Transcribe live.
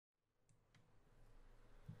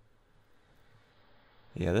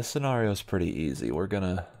Yeah, this scenario is pretty easy. We're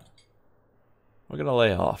gonna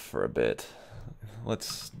lay off for a bit.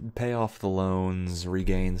 Let's pay off the loans,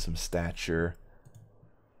 regain some stature,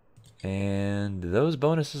 and those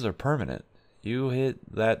bonuses are permanent. You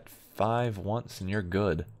hit that 5 once and you're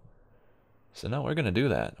good. So no, we're gonna do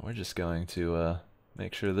that. We're just going to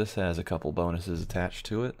make sure this has a couple bonuses attached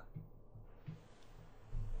to it.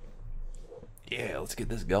 Yeah, let's get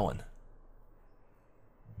this going.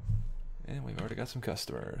 And we've already got some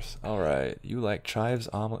customers. Alright, you like chives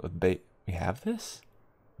omelet with bait. We have this?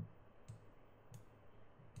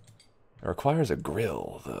 It requires a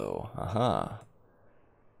grill, though. Uh-huh.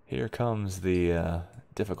 Here comes the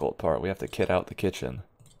difficult part. We have to kit out the kitchen.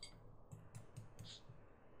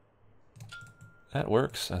 That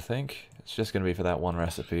works, I think. It's just going to be for that one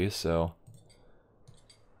recipe, so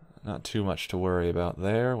not too much to worry about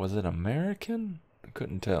there. Was it American? I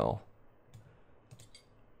couldn't tell.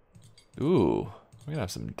 Ooh, we're going to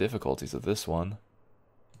have some difficulties with this one.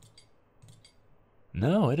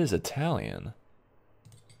 No, it is Italian.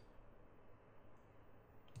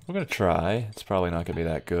 We're going to try. It's probably not going to be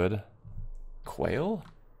that good. Quail?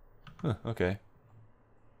 Huh, okay.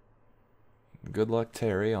 Good luck,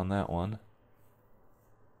 Terry, on that one.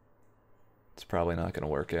 It's probably not going to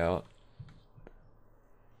work out.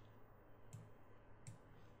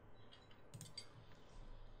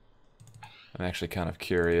 I'm actually kind of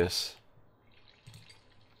curious.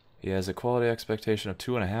 He has a quality expectation of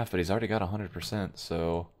 2.5, but he's already got 100%,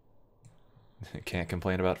 so can't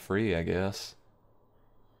complain about free, I guess.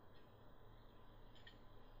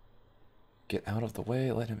 Get out of the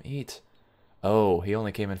way, let him eat. Oh, he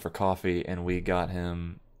only came in for coffee, and we got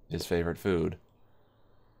him his favorite food.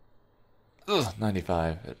 Ugh,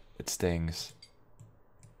 95. It stings.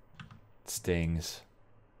 It stings.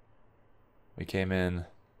 We came in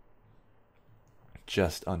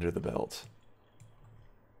just under the belt.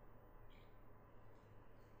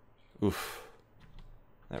 Oof.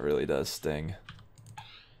 That really does sting.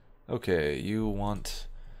 Okay, you want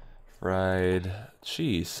fried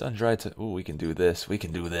cheese, sun-dried to... Ooh, we can do this. We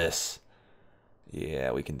can do this.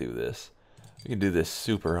 Yeah, we can do this. We can do this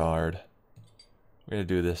super hard. We're gonna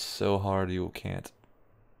do this so hard you can't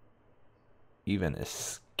even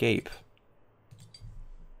escape.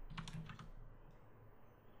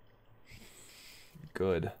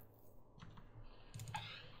 Good.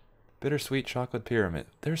 Bittersweet chocolate pyramid.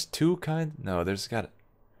 There's two kinds? No, there's got...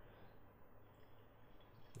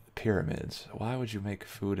 Pyramids. Why would you make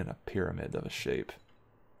food in a pyramid of a shape?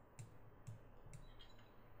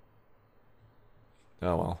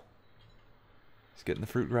 Oh well. He's getting the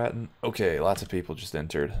fruit gratin. Okay, lots of people just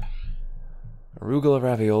entered. Arugula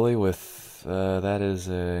ravioli with... that is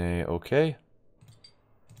a... Okay.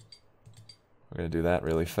 We're gonna do that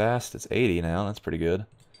really fast. It's 80 now. That's pretty good.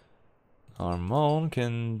 Armon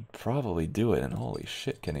can probably do it, and holy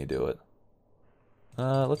shit can he do it.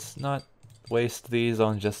 Let's not waste these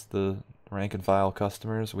on just the rank and file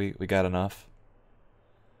customers. We got enough.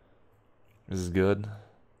 This is good.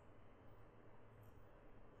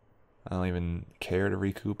 I don't even care to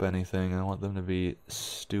recoup anything. I want them to be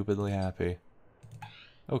stupidly happy.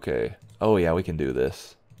 Okay. Oh yeah, we can do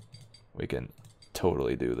this. We can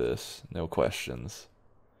totally do this. No questions.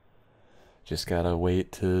 Just gotta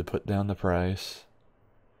wait to put down the price.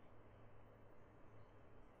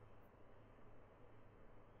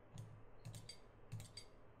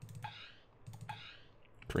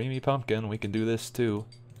 Creamy pumpkin, we can do this too.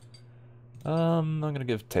 I'm gonna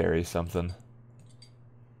give Terry something.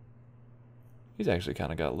 He's actually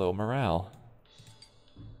kind of got low morale.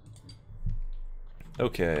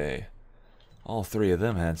 Okay. All three of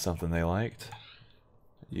them had something they liked.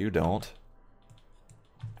 You don't.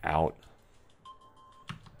 Out.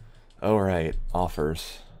 Alright,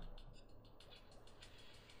 offers.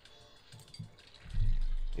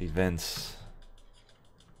 Events.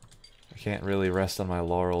 I can't really rest on my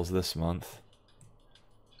laurels this month.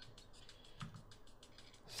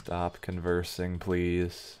 Stop conversing,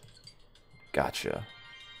 please. Gotcha.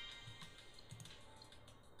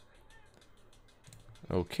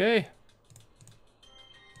 Okay.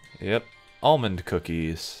 Yep. Almond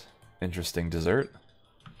cookies. Interesting dessert.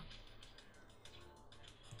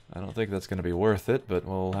 I don't think that's going to be worth it, but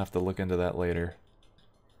we'll have to look into that later.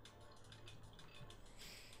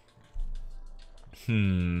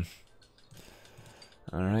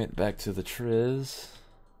 Alright, back to the Triz.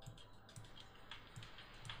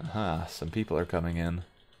 Aha, some people are coming in.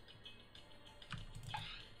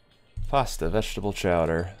 Pasta, vegetable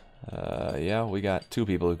chowder. Yeah, we got 2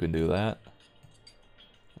 people who can do that.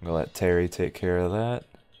 I'm gonna let Terry take care of that.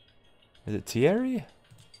 Is it Thierry?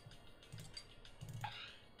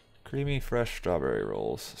 Creamy fresh strawberry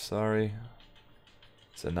rolls. Sorry.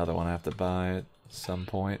 It's another one I have to buy at some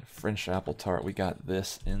point. French apple tart. We got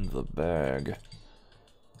this in the bag.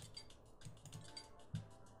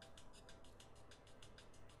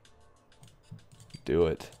 Do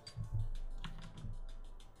it.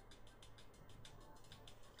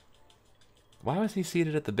 Why was he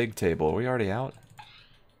seated at the big table? Are we already out?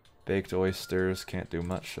 Baked oysters. Can't do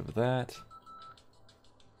much of that.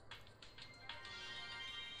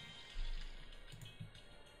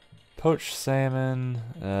 Poached salmon,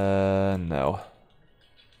 no.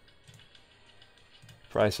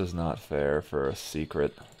 Price is not fair for a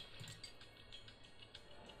secret.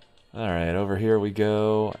 Alright, over here we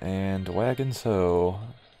go, and wagons ho.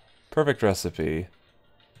 Perfect recipe.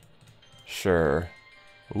 Sure.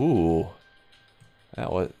 Ooh.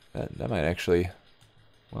 That might actually...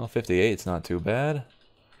 Well, 58's not too bad.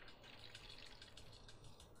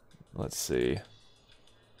 Let's see.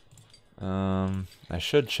 I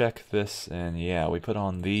should check this, and yeah, we put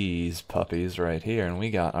on these puppies right here, and we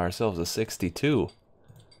got ourselves a 62.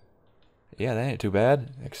 Yeah, that ain't too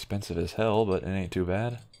bad. Expensive as hell, but it ain't too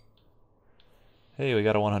bad. Hey, we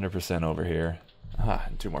got a 100% over here. Ah,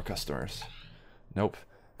 and 2 more customers. Nope.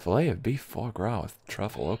 Filet of beef foie gras with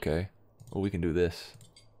truffle, okay. Well, we can do this.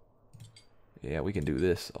 Yeah, we can do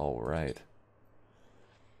this, alright.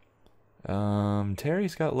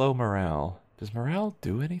 Terry's got low morale. Does morale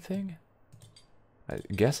do anything? I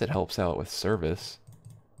guess it helps out with service.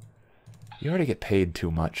 You already get paid too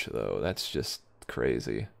much, though. That's just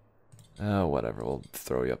crazy. Oh, whatever. We'll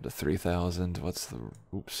throw you up to 3,000. What's the...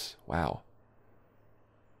 Oops. Wow.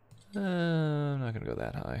 I'm not gonna go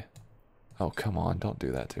that high. Oh, come on. Don't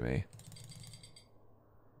do that to me.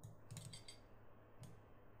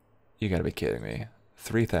 You gotta be kidding me.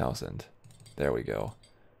 3,000. There we go.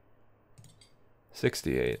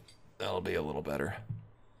 68. That'll be a little better.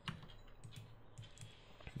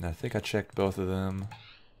 And I think I checked both of them.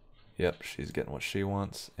 Yep, she's getting what she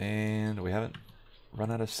wants. And we haven't run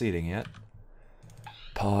out of seating yet.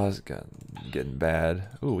 Pause. Getting bad.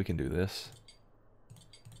 Ooh, we can do this.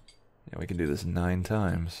 Yeah, we can do this 9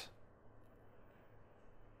 times.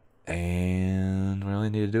 And we only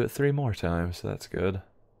need to do it 3 more times, so that's good.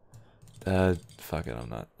 Fuck it,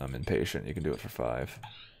 I'm impatient. You can do it for 5.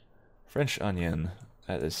 French onion.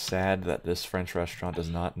 That is sad that this French restaurant does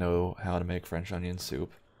not know how to make French onion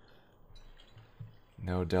soup.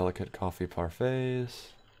 No delicate coffee parfaits.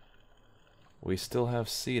 We still have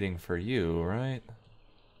seating for you, right?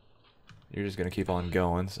 You're just gonna keep on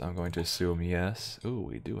going, so I'm going to assume yes. Ooh,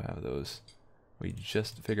 we do have those. We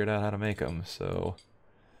just figured out how to make them, so...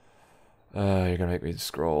 you're gonna make me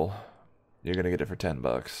scroll. You're gonna get it for 10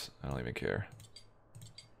 bucks. I don't even care.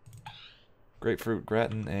 Grapefruit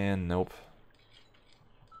gratin and nope.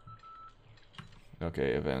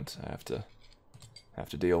 Okay, event. I have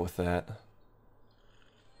to deal with that.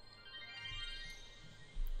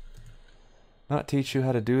 Not teach you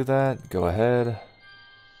how to do that? Go ahead.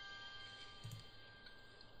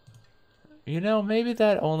 You know, maybe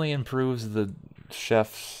that only improves the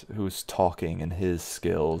chef who's talking and his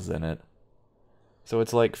skills in it. So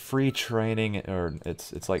it's like free training, or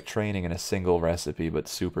it's like training in a single recipe but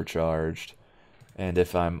supercharged. And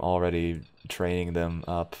if I'm already training them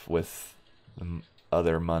up with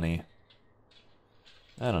other money,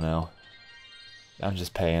 I don't know. I'm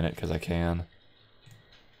just paying it because I can.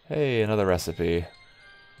 Hey, another recipe.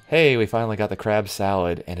 Hey, we finally got the crab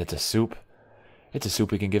salad, and it's a soup. It's a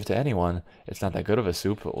soup we can give to anyone. It's not that good of a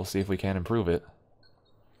soup, but we'll see if we can improve it.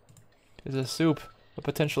 It's a soup, a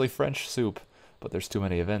potentially French soup, but there's too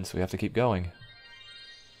many events, we have to keep going.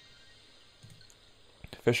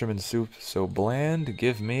 Fisherman's soup, so bland.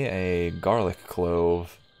 Give me a garlic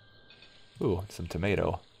clove. Ooh, some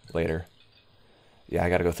tomato later. Yeah, I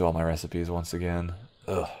gotta go through all my recipes once again.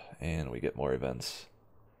 Ugh, and we get more events.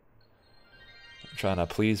 I'm trying to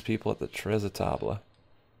please people at the Tres à Table.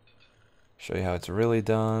 Show you how it's really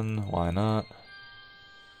done. Why not?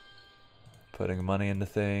 Putting money into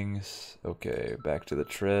things. Okay, back to the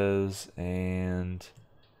Tres, and...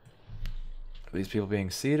 Are these people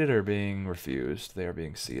being seated or being refused? They are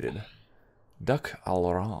being seated. Duck à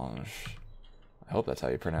l'orange. I hope that's how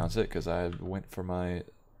you pronounce it, because I went for my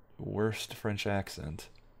worst French accent.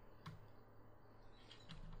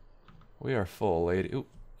 We are full, lady. Ooh,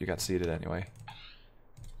 you got seated anyway.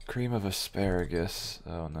 Cream of asparagus.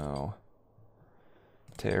 Oh no.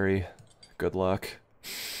 Terry, good luck.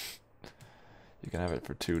 You can have it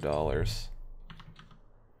for $2.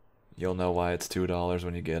 You'll know why it's $2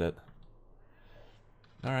 when you get it.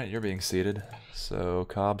 Alright, you're being seated. So,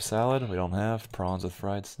 Cobb salad, we don't have. Prawns with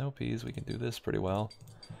fried snow peas, we can do this pretty well.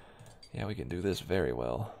 Yeah, we can do this very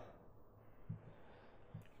well.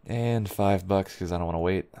 And $5 because I don't want to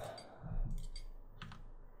wait.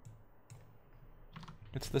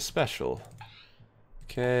 It's the special.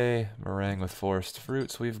 Okay, meringue with forest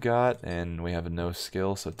fruits we've got, and we have a no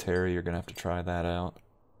skill, so Terry, you're gonna have to try that out.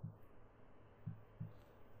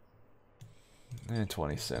 And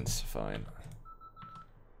 20 cents, fine.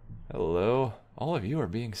 Hello? All of you are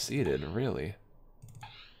being seated, really?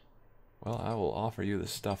 Well, I will offer you the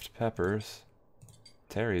stuffed peppers.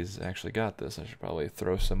 Terry's actually got this. I should probably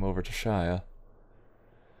throw some over to Shia.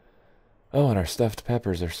 Oh, and our stuffed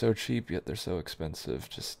peppers are so cheap, yet they're so expensive.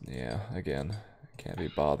 Just, yeah, again, can't be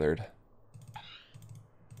bothered.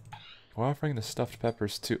 We're offering the stuffed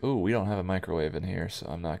peppers to... Ooh, we don't have a microwave in here, so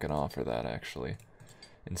I'm not going to offer that, actually.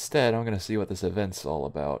 Instead, I'm going to see what this event's all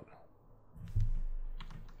about.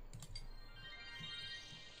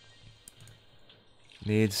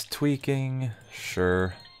 Needs tweaking.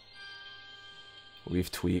 Sure.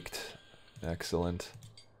 We've tweaked. Excellent.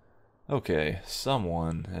 Okay,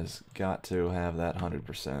 someone has got to have that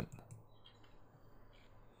 100%.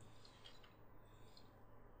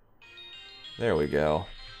 There we go.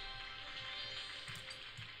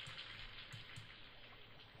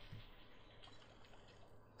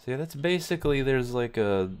 See, that's basically, there's like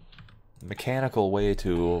a mechanical way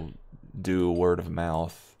to do word of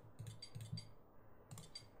mouth.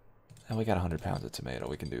 And we got 100 pounds of tomato,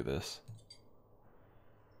 we can do this.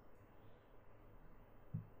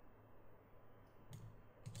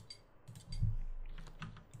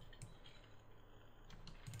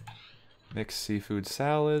 Mixed seafood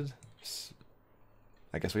salad.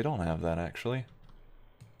 I guess we don't have that, actually.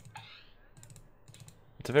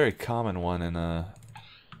 It's a very common one in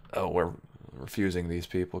oh, we're refusing these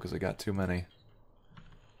people because we got too many.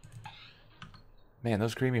 Man,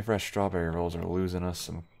 those creamy fresh strawberry rolls are losing us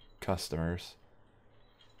some customers.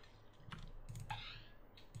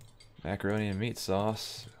 Macaroni and meat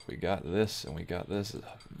sauce. We got this and we got this. It's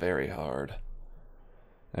very hard.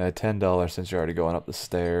 $10 since you're already going up the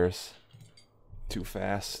stairs. Too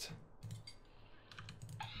fast.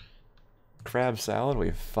 Crab salad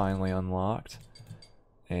we've finally unlocked.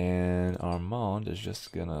 And Armand is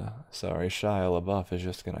just gonna... Sorry, Shia LaBeouf is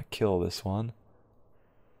just gonna kill this one.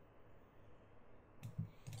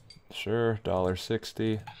 Sure,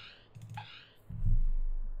 $1.60.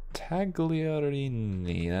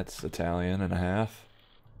 Tagliarini, that's Italian and a half.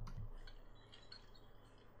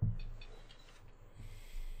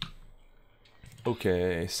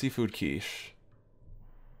 Okay, seafood quiche.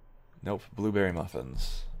 Nope, blueberry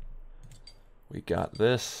muffins. We got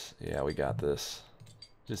this. Yeah, we got this.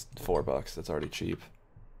 Just $4, that's already cheap.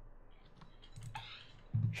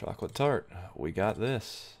 Chocolate tart. We got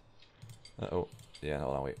this. Uh-oh. Yeah,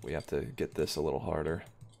 hold on, we have to get this a little harder.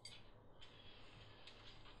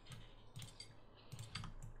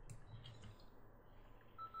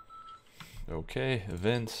 Okay,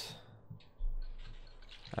 events.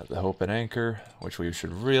 At the Hope and Anchor, which we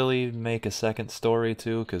should really make a second story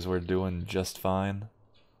to, because we're doing just fine.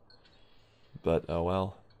 But, oh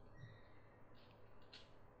well.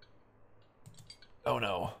 Oh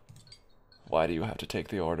no. Why do you have to take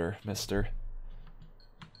the order, mister?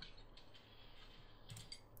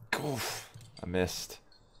 Oof, I missed.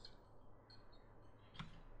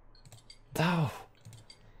 Oh.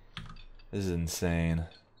 This is insane.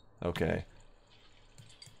 Okay.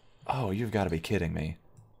 Oh, you've got to be kidding me.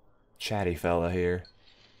 Chatty fella here.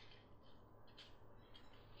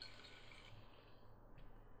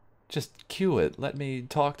 Just cue it. Let me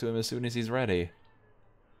talk to him as soon as he's ready.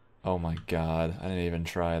 Oh my god, I didn't even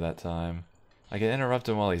try that time. I can interrupt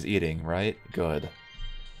him while he's eating, right? Good.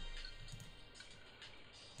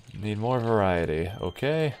 Need more variety,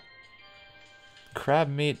 okay. Crab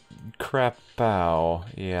meat crapow.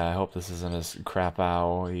 Yeah, I hope this isn't as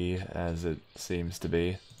crapow-y as it seems to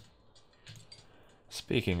be.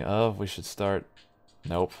 Speaking of, we should start...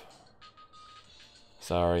 Nope.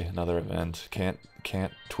 Sorry, another event. Can't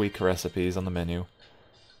tweak recipes on the menu.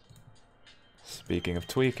 Speaking of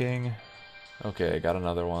tweaking... Okay, got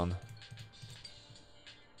another one.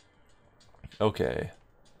 Okay.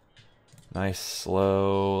 Nice,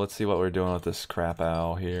 slow. Let's see what we're doing with this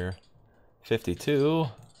crapow here. 52.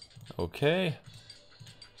 Okay.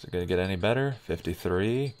 Is it gonna get any better?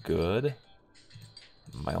 53. Good.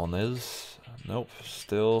 Mayonnaise. Nope.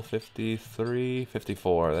 Still 53.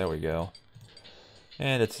 54. There we go.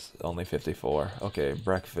 And it's only 54. Okay,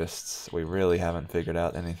 breakfasts. We really haven't figured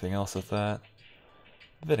out anything else with that.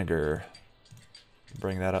 Vinegar.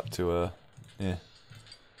 Bring that up to a...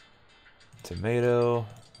 Tomato.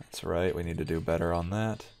 That's right, we need to do better on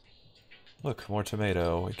that. Look, more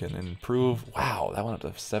tomato. We can improve. Wow, that went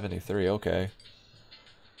up to 73. Okay.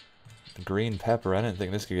 Green pepper. I didn't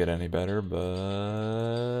think this could get any better, but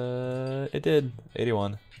it did.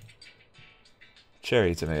 81.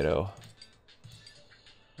 Cherry tomato.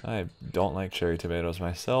 I don't like cherry tomatoes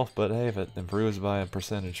myself, but hey, if it improves by a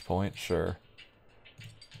percentage point, sure.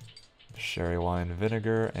 Sherry wine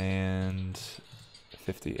vinegar and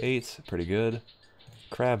 58, pretty good.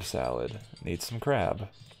 Crab salad, need some crab.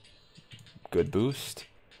 Good boost.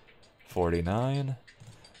 49.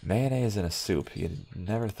 Mayonnaise in a soup, you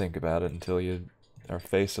never think about it until you are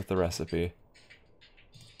faced with the recipe.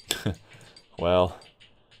 Well,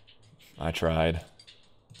 I tried.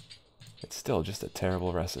 It's still just a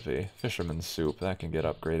terrible recipe. Fisherman's soup, that can get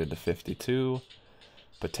upgraded to 52.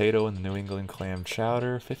 Potato in the New England clam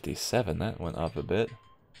chowder, 57, that went up a bit.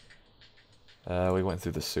 We went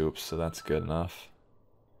through the soups, so that's good enough.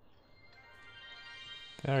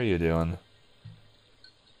 How are you doing?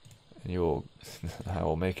 And you will... I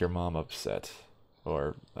will make your mom upset.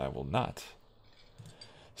 Or I will not.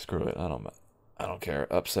 Screw it, I don't care,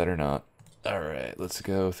 upset or not. Alright, let's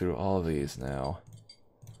go through all of these now.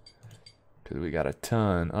 Because we got a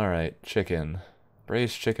ton. Alright, chicken.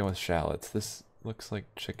 Braised chicken with shallots. This looks like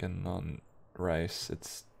chicken on rice.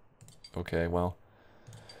 It's... okay, well.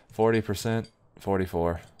 40%,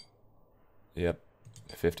 44. Yep.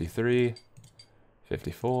 53.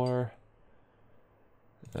 54.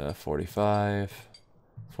 45.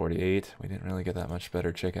 48. We didn't really get that much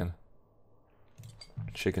better chicken.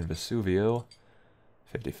 Chicken Vesuvio.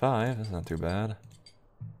 55. That's not too bad.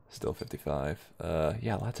 Still 55.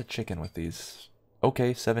 Yeah, lots of chicken with these.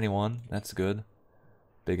 Okay, 71. That's good.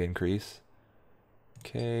 Big increase.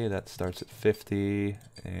 Okay, that starts at 50,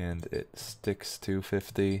 and it sticks to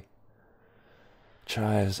 50.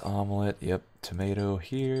 Chives omelet. Yep, tomato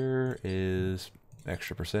here is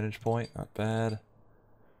extra percentage point. Not bad.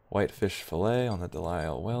 Whitefish fillet on the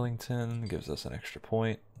Delisle Wellington gives us an extra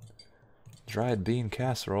point. Dried bean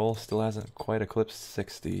casserole still hasn't quite eclipsed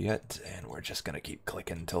 60 yet, and we're just gonna keep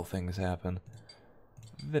clicking until things happen.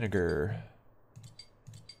 Vinegar.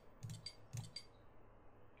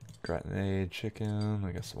 Gratinade chicken.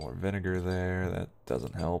 We got some more vinegar there. That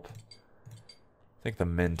doesn't help. I think the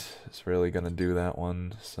mint is really gonna do that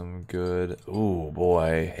one some good. Ooh,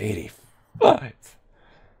 boy. 85.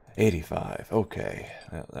 85. Okay.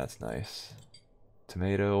 That's nice.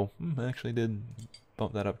 Tomato. Actually did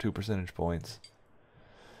bump that up 2 percentage points.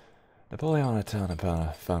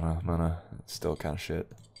 Napoleonitana. It's still kind of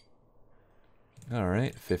shit.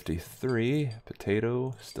 Alright, 53.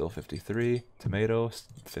 Potato, still 53. Tomato,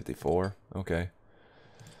 54. Okay.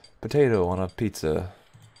 Potato on a pizza,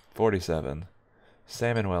 47.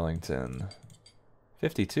 Salmon Wellington,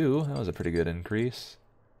 52. That was a pretty good increase.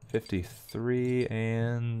 53,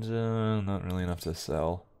 and not really enough to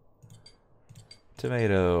sell.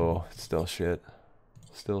 Tomato, still shit.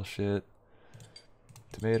 Still shit.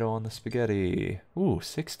 Tomato on the spaghetti. Ooh,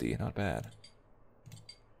 60, not bad.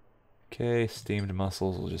 Okay, steamed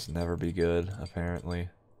mussels will just never be good, apparently.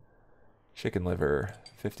 Chicken liver,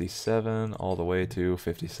 57, all the way to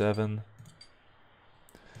 57.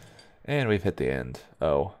 And we've hit the end.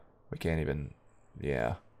 Oh, we can't even...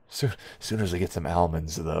 yeah. Soon as we get some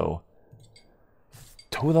almonds, though.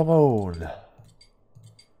 To the moon!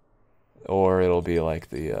 Or it'll be like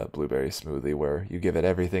the blueberry smoothie, where you give it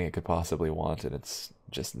everything it could possibly want, and it's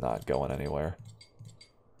just not going anywhere.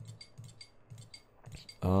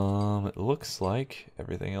 It looks like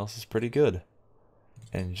everything else is pretty good.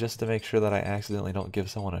 And just to make sure that I accidentally don't give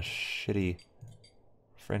someone a shitty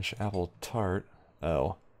French apple tart...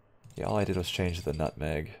 oh. Yeah, all I did was change the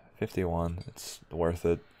nutmeg. 51. It's worth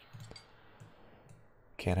it.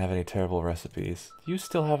 Can't have any terrible recipes. You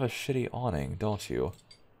still have a shitty awning, don't you?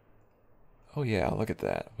 Oh yeah, look at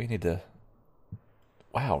that. We need to...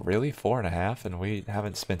 wow, really? 4.5 and we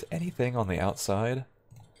haven't spent anything on the outside?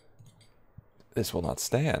 This will not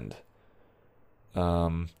stand.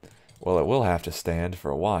 Well, it will have to stand for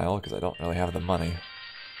a while, because I don't really have the money.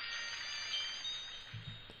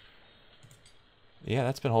 Yeah,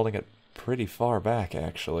 that's been holding it pretty far back,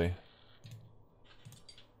 actually.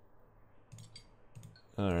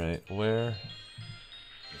 Alright, where...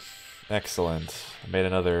 excellent. I made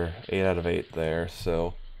another 8 out of 8 there,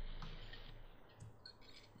 so...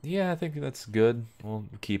 yeah, I think that's good. We'll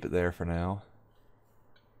keep it there for now.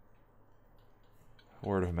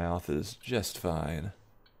 Word of mouth is just fine.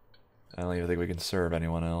 I don't even think we can serve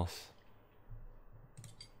anyone else.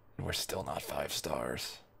 We're still not 5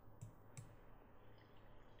 stars.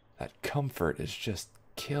 That comfort is just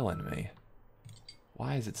killing me.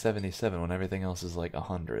 Why is it 77 when everything else is like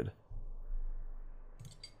 100?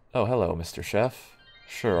 Oh, hello, Mr. Chef.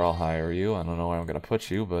 Sure, I'll hire you. I don't know where I'm gonna put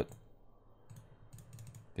you, but...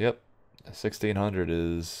 yep, 1600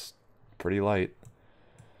 is pretty light.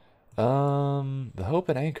 The Hope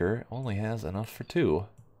and Anchor only has enough for 2.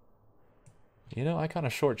 You know, I kind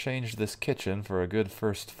of shortchanged this kitchen for a good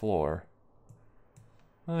first floor.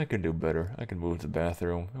 I can do better. I can move the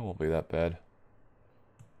bathroom. It won't be that bad.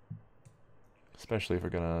 Especially if we're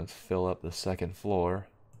gonna fill up the second floor.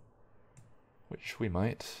 Which we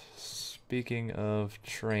might. Speaking of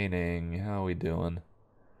training, how are we doing?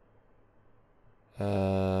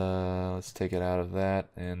 Let's take it out of that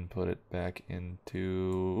and put it back into...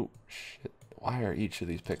 Ooh, shit. Why are each of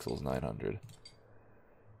these pixels 900?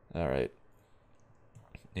 Alright.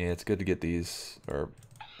 Yeah, it's good to get these, or...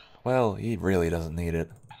 Well, he really doesn't need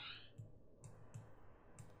it.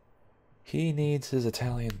 He needs his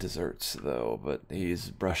Italian desserts, though, but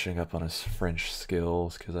he's brushing up on his French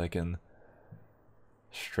skills, because I can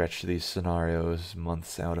stretch these scenarios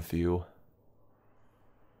months out a few.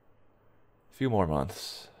 Few more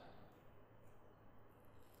months.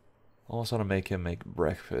 Almost want to make him make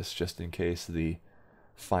breakfast, just in case the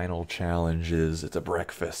final challenge is it's a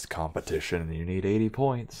breakfast competition and you need 80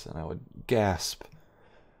 points, and I would gasp.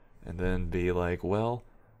 And then be like, well,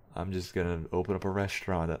 I'm just gonna open up a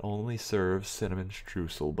restaurant that only serves cinnamon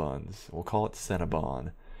streusel buns. We'll call it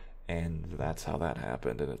Cinnabon. And that's how that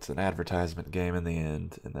happened. And it's an advertisement game in the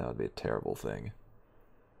end, and that would be a terrible thing.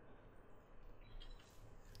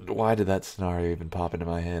 Why did that scenario even pop into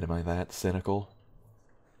my head? Am I that cynical?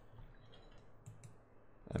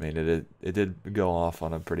 I mean, it did go off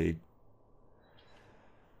on a pretty...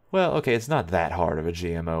 Well, okay, it's not that hard of a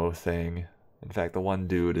GMO thing. In fact, the one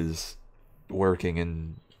dude is working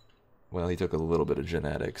in... Well, he took a little bit of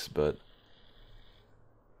genetics, but...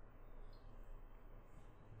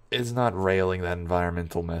 It's not railing that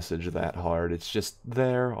environmental message that hard. It's just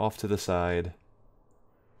there, off to the side.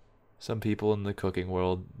 Some people in the cooking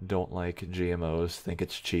world don't like GMOs, think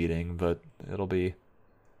it's cheating, but it'll be...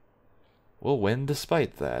 We'll win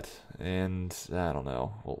despite that. And, I don't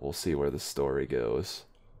know. We'll see where the story goes.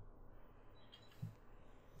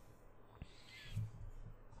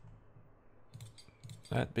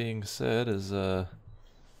 That being said,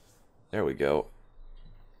 there we go.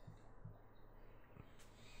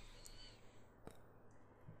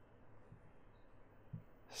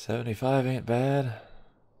 $75 ain't bad.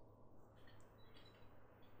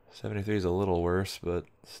 73 is a little worse, but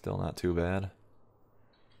still not too bad.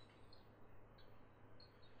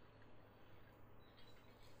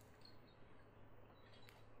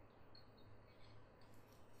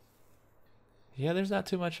 Yeah, there's not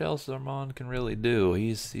too much else Armand can really do.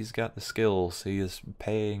 He's got the skills. He is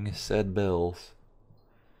paying said bills.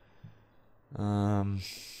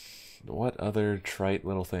 What other trite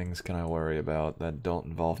little things can I worry about that don't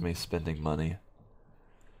involve me spending money?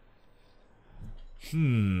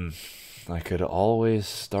 I could always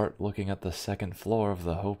start looking at the second floor of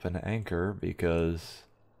the Hope and Anchor, because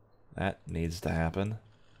that needs to happen.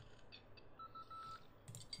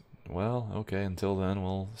 Well, okay, until then,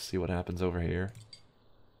 we'll see what happens over here.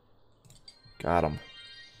 Got him.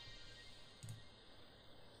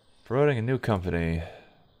 Promoting a new company.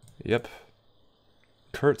 Yep.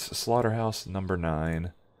 Kurt's Slaughterhouse number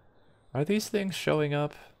 9. Are these things showing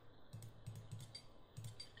up?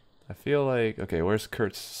 I feel like... Okay, where's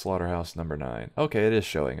Kurt's Slaughterhouse number 9? Okay, it is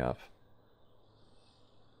showing up.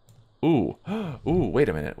 Ooh. Ooh, wait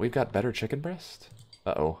a minute. We've got better chicken breast?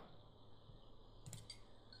 Uh-oh.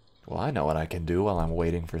 Well, I know what I can do while I'm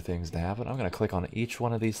waiting for things to happen. I'm going to click on each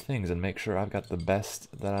one of these things and make sure I've got the best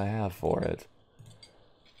that I have for it.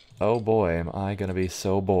 Oh boy, am I going to be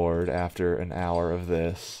so bored after an hour of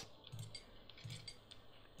this.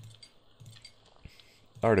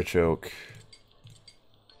 Artichoke.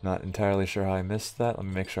 Not entirely sure how I missed that. Let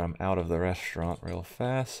me make sure I'm out of the restaurant real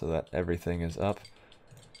fast so that everything is up.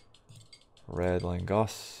 Red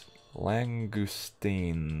langostine.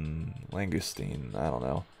 Langoustine. I don't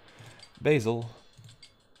know. Basil.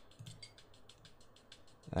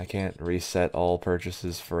 I can't reset all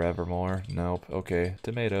purchases forevermore. Nope. Okay.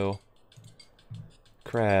 Tomato.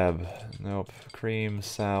 Crab. Nope. Cream.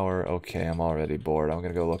 Sour. Okay, I'm already bored. I'm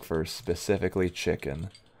gonna go look for specifically chicken.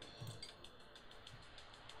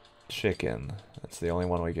 Chicken. That's the only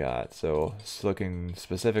one we got. So, it's looking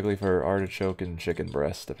specifically for artichoke and chicken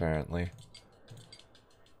breast, apparently.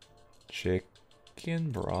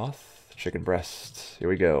 Chicken broth? Chicken breast. Here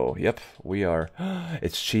we go. Yep, we are.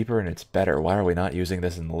 It's cheaper and it's better. Why are we not using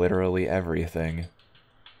this in literally everything?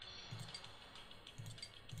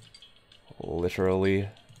 Literally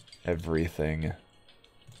everything.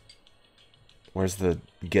 Where's the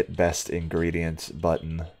get best ingredients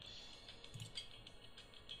button?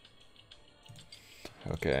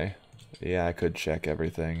 Okay. Yeah, I could check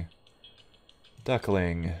everything.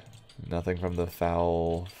 Duckling. Nothing from the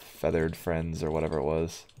foul feathered friends or whatever it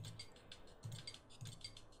was.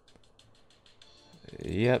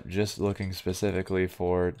 Yep, just looking specifically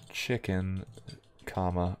for chicken,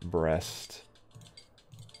 comma, breast.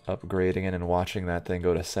 Upgrading it and watching that thing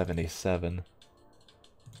go to 77.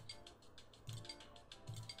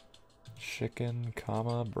 Chicken,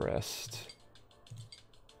 comma, breast.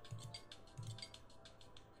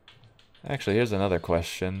 Actually, here's another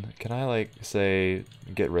question. Can I, like, say,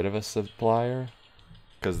 get rid of a supplier?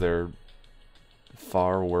 Because they're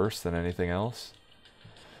far worse than anything else?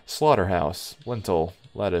 Slaughterhouse, lentil,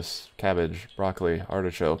 lettuce, cabbage, broccoli,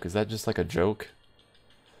 artichoke. Is that just like a joke?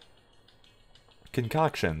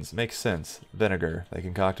 Concoctions, makes sense. Vinegar, they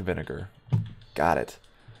concoct vinegar. Got it.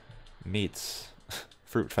 Meats,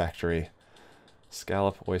 fruit factory.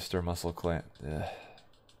 Scallop, oyster, mussel, clam. Ugh.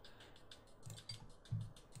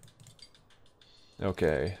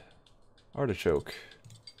 Okay. Artichoke.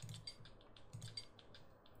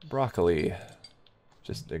 Broccoli.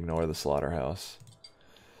 Just ignore the slaughterhouse.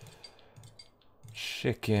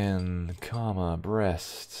 Chicken, comma,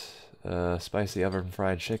 breast. Spicy oven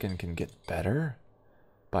fried chicken can get better?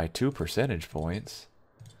 By 2 percentage points?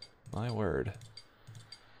 My word.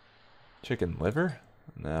 Chicken liver?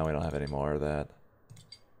 No, we don't have any more of that.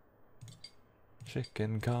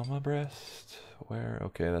 Chicken, comma, breast. Where?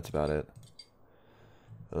 Okay, that's about it.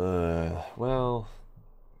 Well,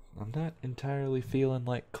 I'm not entirely feeling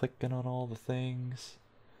like clicking on all the things.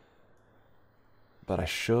 But I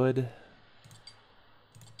should.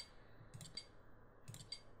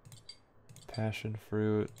 Passion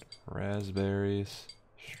fruit, raspberries,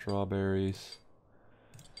 strawberries,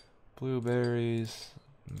 blueberries,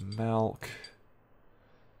 milk,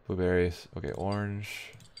 blueberries, okay,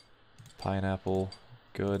 orange, pineapple,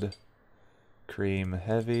 good, cream,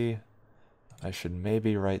 heavy. I should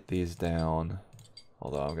maybe write these down,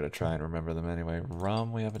 although I'm going to try and remember them anyway.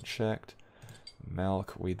 Rum, we haven't checked.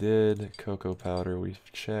 Milk, we did. Cocoa powder,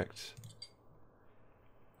 we've checked.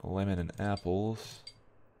 Lemon and apples.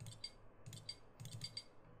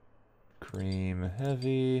 Cream,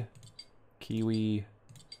 heavy. Kiwi.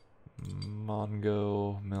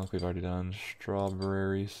 Mango. Milk, we've already done.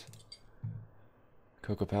 Strawberries.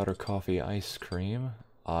 Cocoa powder, coffee, ice cream.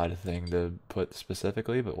 Odd thing to put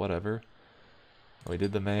specifically, but whatever. We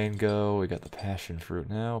did the mango, we got the passion fruit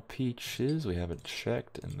now. Peaches, we haven't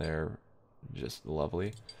checked, and they're just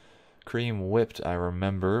lovely. Cream whipped, I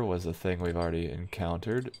remember, was a thing we've already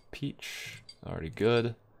encountered. Peach, already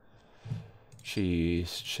good.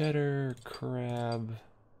 Cheese, cheddar, crab,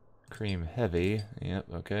 cream heavy. Yep,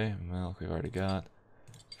 okay. Milk, we've already got.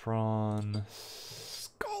 Prawn,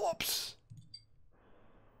 scallops.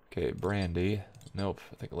 Okay, brandy. Nope,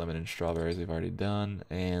 I think lemon and strawberries we've already done,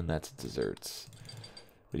 and that's desserts.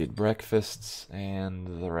 We did breakfasts,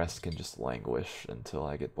 and the rest can just languish until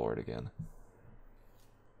I get bored again.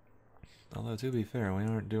 Although, to be fair, we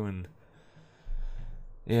aren't doing...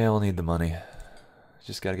 Yeah, we'll need the money.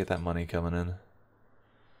 Just gotta get that money coming in.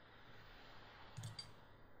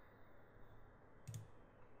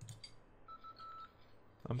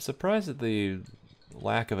 I'm surprised at the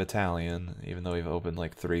lack of Italian, even though we've opened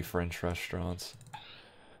like 3 French restaurants.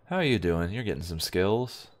 How are you doing? You're getting some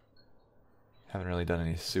skills. Haven't really done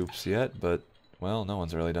any soups yet, but, well, no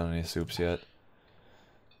one's really done any soups yet.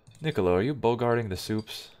 Niccolo, are you bogarting the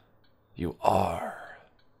soups? You are.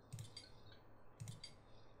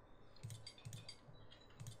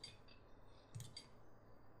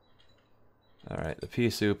 Alright, the pea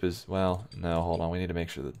soup is, well, no, hold on, we need to make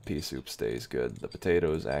sure that the pea soup stays good. The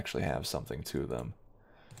potatoes actually have something to them.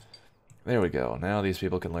 There we go, now these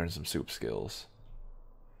people can learn some soup skills.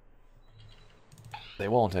 They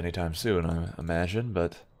won't anytime soon, I imagine,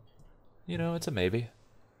 but, you know, it's a maybe.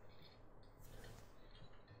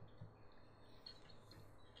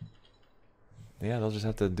 Yeah, they'll just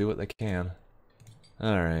have to do what they can.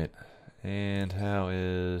 Alright, and how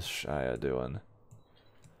is Shia doing?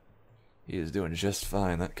 He is doing just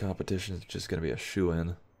fine. That competition is just going to be a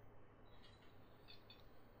shoo-in.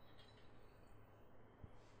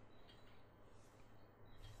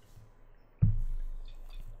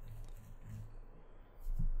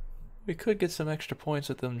 We could get some extra points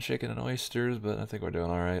with them chicken and oysters, but I think we're doing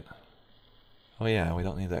alright. Oh yeah, we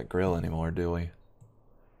don't need that grill anymore, do we?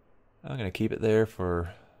 I'm going to keep it there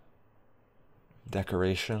for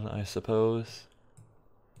decoration, I suppose.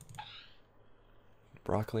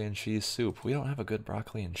 Broccoli and cheese soup. We don't have a good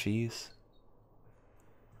broccoli and cheese.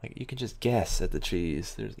 Like, you can just guess at the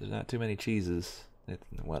cheese. There's not too many cheeses.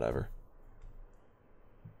 Whatever.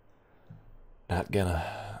 Not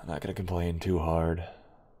gonna complain too hard.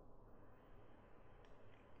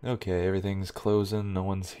 Okay, everything's closing, no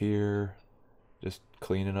one's here. Just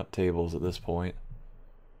cleaning up tables at this point.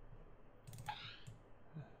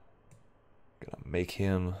 Gonna make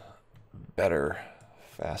him better,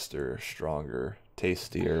 faster, stronger,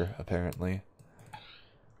 tastier, apparently.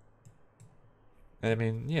 I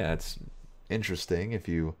mean, yeah, it's interesting if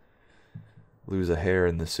you lose a hair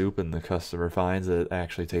in the soup and the customer finds that it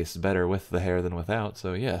actually tastes better with the hair than without.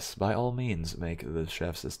 So yes, by all means, make the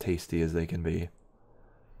chefs as tasty as they can be.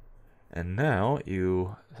 And now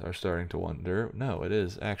you are starting to wonder, no, it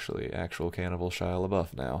is actually actual Cannibal Shia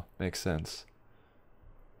LaBeouf now. Makes sense.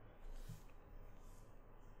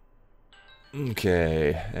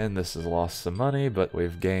 Okay, and this has lost some money, but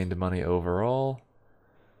we've gained money overall.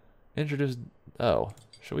 Introduce... Oh,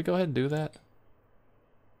 should we go ahead and do that?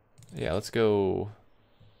 Yeah, let's go...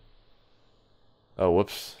 Oh,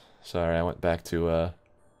 whoops. Sorry, I went back to,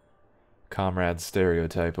 comrade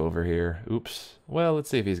stereotype over here. Oops. Well, let's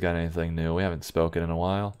see if he's got anything new. We haven't spoken in a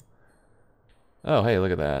while. Oh, hey,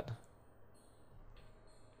 look at that.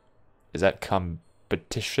 Is that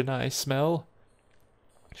competition I smell?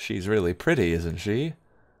 She's really pretty, isn't she?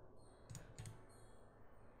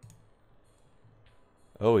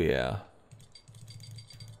 Oh, yeah.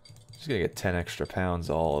 Just gonna get 10 extra pounds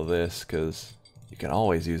of all of this, because you can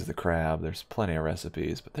always use the crab. There's plenty of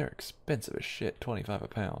recipes, but they're expensive as shit. 25 a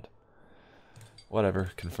pound.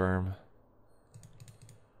 Whatever, confirm.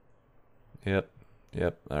 Yep,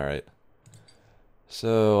 alright.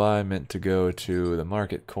 So I meant to go to the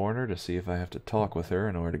market corner to see if I have to talk with her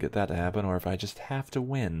in order to get that to happen, or if I just have to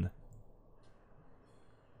win.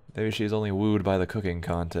 Maybe she's only wooed by the cooking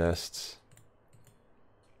contests.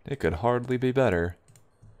 It could hardly be better.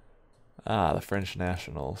 Ah, the French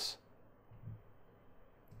nationals.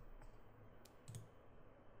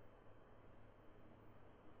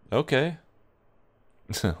 Okay.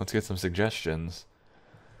 Let's get some suggestions.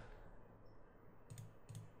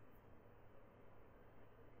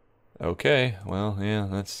 Okay, well, yeah,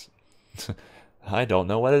 that's... I don't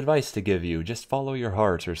know what advice to give you. Just follow your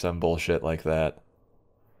heart or some bullshit like that.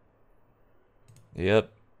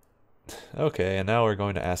 Yep. Okay, and now we're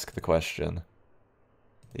going to ask the question.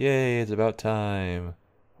 Yay, it's about time.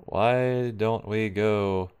 Why don't we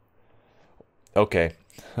go... Okay.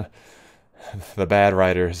 The bad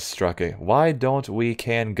writer has struck it. Why don't we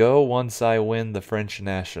can go once I win the French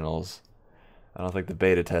nationals? I don't think the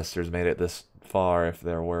beta testers made it this far, if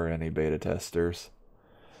there were any beta testers.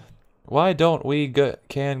 Why don't we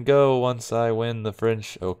can go once I win the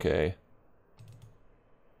French... Okay.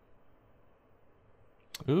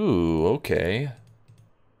 Ooh, okay.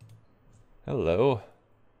 Hello.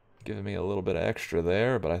 Giving me a little bit of extra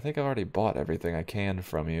there, but I think I've already bought everything I can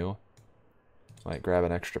from you. Might grab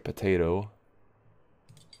an extra potato.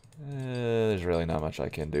 There's really not much I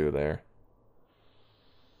can do there.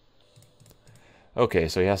 Okay,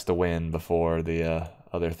 so he has to win before the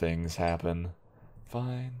other things happen.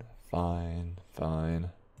 Fine, fine, fine.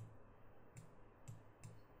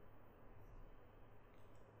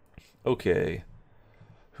 Okay.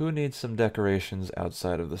 Who needs some decorations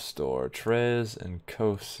outside of the store? Trez and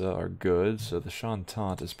Kosa are good, so the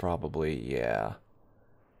Chantant is probably, yeah.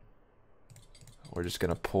 We're just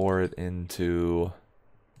gonna pour it into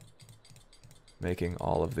making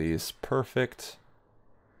all of these perfect.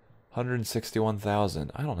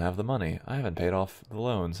 161,000. I don't have the money. I haven't paid off the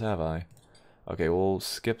loans, have I? Okay, we'll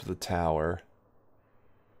skip the tower.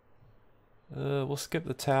 We'll skip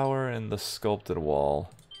the tower and the sculpted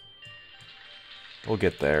wall. We'll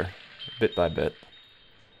get there, bit by bit.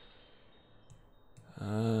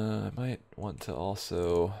 I might want to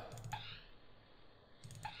also...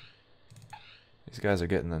 These guys are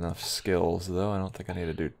getting enough skills, though. I don't think I need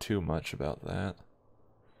to do too much about that.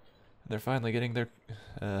 They're finally getting their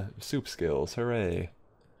soup skills. Hooray.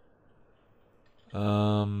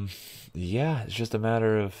 Yeah, it's just a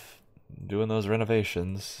matter of doing those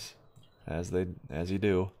renovations as you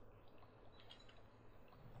do.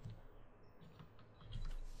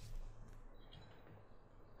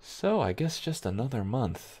 So, I guess just another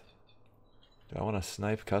month. Do I want to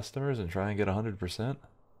snipe customers and try and get 100%?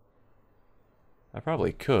 I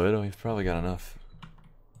probably could. We've probably got enough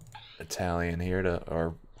Italian here to...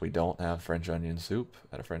 Or we don't have French onion soup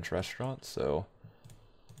at a French restaurant, so...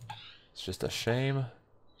 It's just a shame.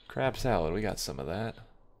 Crab salad, we got some of that.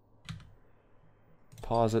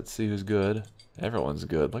 Pause it, see who's good. Everyone's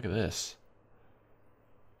good. Look at this.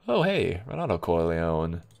 Oh, hey, Renato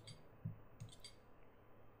Corleone.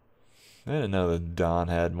 I didn't know that Don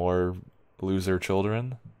had more loser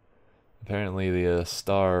children. Apparently the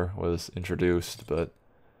star was introduced, but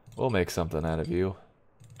we'll make something out of you.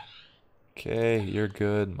 Okay, you're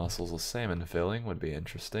good. Mussels with salmon filling would be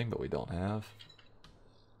interesting, but we don't have.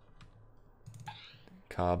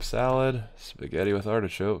 Cobb salad, spaghetti with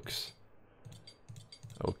artichokes.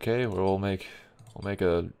 Okay, we'll make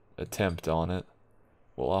a attempt on it.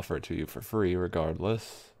 We'll offer it to you for free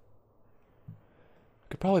regardless.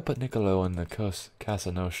 Could probably put Niccolo in the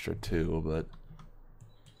Casa Nostra too, but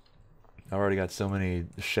I already got so many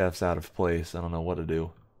chefs out of place, I don't know what to do.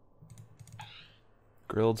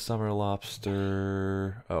 Grilled summer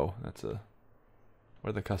lobster. Oh, that's a...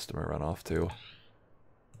 Where'd the customer run off to?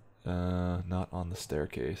 Not on the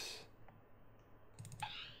staircase.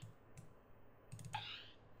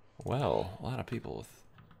 Well, a lot of people with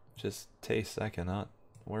just tastes I cannot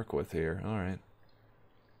work with here. Alright.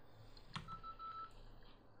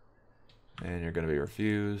 And you're going to be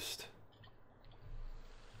refused.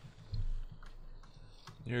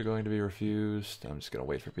 You're going to be refused. I'm just going to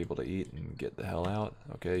wait for people to eat and get the hell out.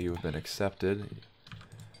 Okay, you have been accepted.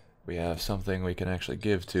 We have something we can actually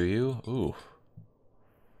give to you. Ooh.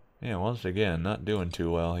 Yeah, once again, not doing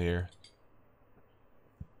too well here.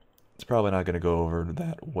 It's probably not going to go over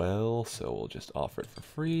that well, so we'll just offer it for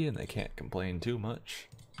free, and they can't complain too much.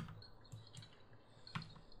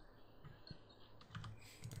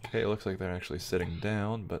 Okay, it looks like they're actually sitting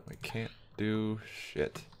down, but we can't do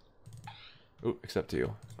shit. Ooh, except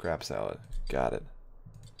you. Crab salad. Got it.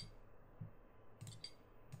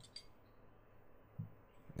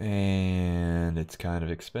 And it's kind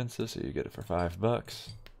of expensive, so you get it for $5.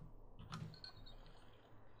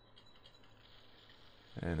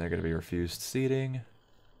 And they're going to be refused seating.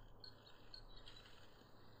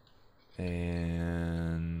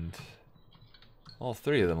 And all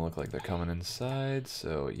three of them look like they're coming inside,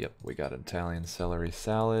 so yep, we got an Italian celery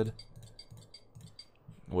salad.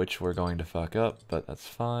 Which we're going to fuck up, but that's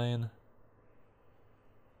fine.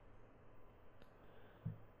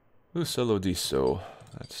 Usolo diso.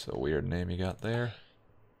 That's a weird name you got there.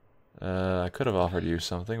 I could have offered you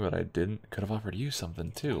something, but I didn't. Could have offered you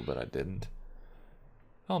something too, but I didn't.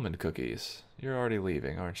 Almond cookies. You're already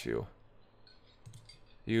leaving, aren't you?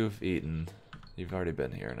 You've eaten. You've already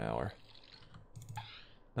been here an hour.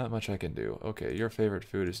 Not much I can do. Okay, your favorite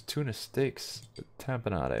food is tuna steaks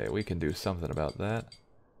tamponade. We can do something about that.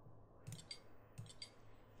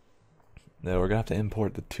 No, we're gonna have to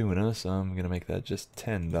import the tuna, so I'm gonna make that just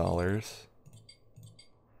 $10.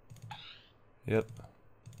 Yep.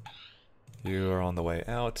 You are on the way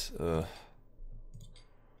out. Ugh.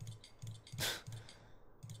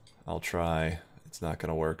 I'll try. It's not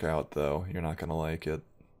gonna work out though. You're not gonna like it.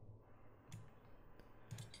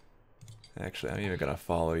 Actually, I'm even gonna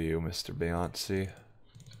follow you, Mr. Beyonce.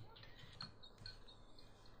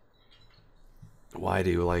 Why do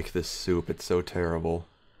you like this soup? It's so terrible.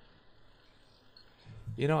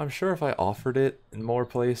 You know, I'm sure if I offered it in more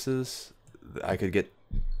places, I could get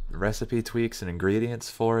recipe tweaks and ingredients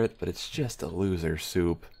for it, but it's just a loser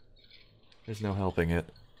soup. There's no helping it.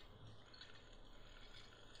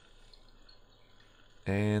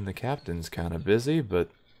 And the captain's kind of busy, but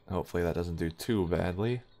hopefully that doesn't do too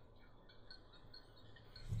badly.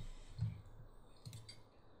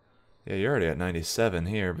 Yeah, you're already at 97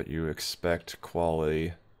 here, but you expect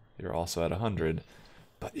quality. You're also at 100.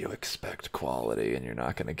 But you expect quality, and you're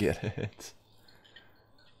not going to get it.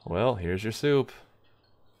 Well, here's your soup.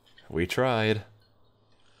 We tried.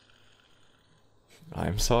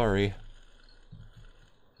 I'm sorry.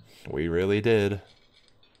 We really did.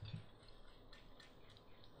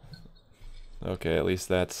 Okay, at least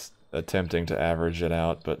that's attempting to average it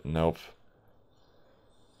out, but nope.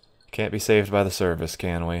 Can't be saved by the service,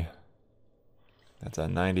 can we? That's a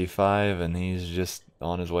 95, and he's just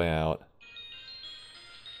on his way out.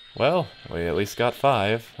 Well, we at least got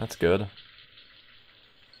 5. That's good.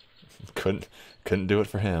 Couldn't do it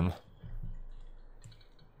for him.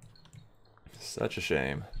 Such a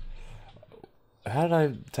shame. How did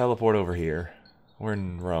I teleport over here? We're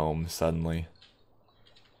in Rome, suddenly.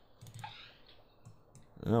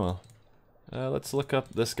 Oh well. Let's look up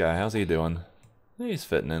this guy. How's he doing? He's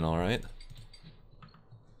fitting in alright.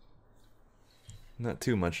 Not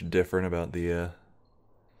too much different about the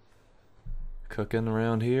cooking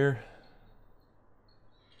around here.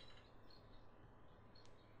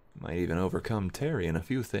 Might even overcome Terry in a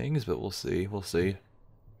few things, but we'll see. We'll see.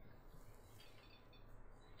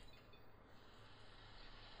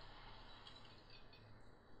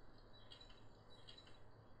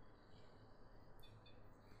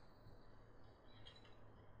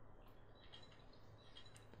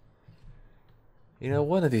 You know,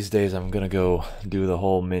 one of these days I'm gonna go do the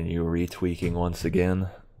whole menu retweaking once again.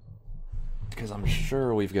 Because I'm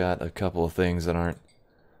sure we've got a couple of things that aren't...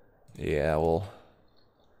 Yeah, well...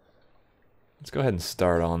 Let's go ahead and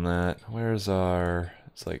start on that. Where's our...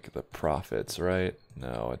 It's like the profits, right?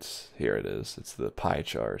 No, it's... Here it is. It's the pie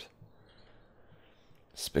chart.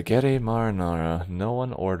 Spaghetti marinara. No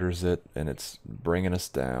one orders it, and it's bringing us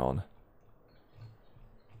down.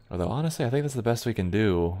 Although, honestly, I think that's the best we can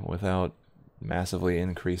do without massively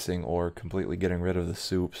increasing or completely getting rid of the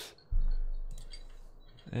soups.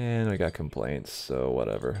 And we got complaints, so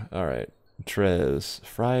whatever. Alright. Trez.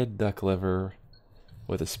 Fried duck liver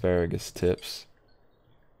with asparagus tips.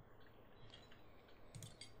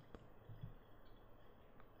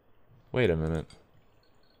 Wait a minute.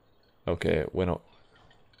 Okay, it went...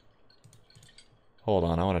 Hold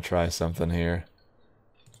on, I want to try something here.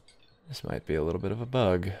 This might be a little bit of a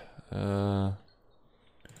bug. So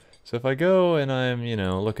if I go and I'm, you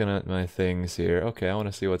know, looking at my things here, okay, I want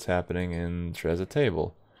to see what's happening in Trezza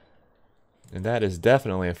table. And that is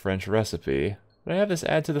definitely a French recipe. But I have this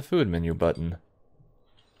add to the food menu button.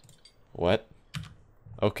 What?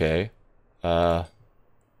 Okay. I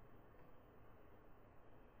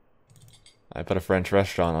put a French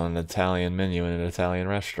restaurant on an Italian menu in an Italian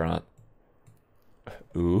restaurant.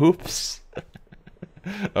 Oops.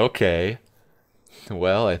 Okay.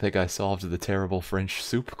 Well, I think I solved the terrible French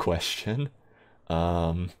soup question.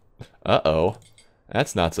 Uh-oh.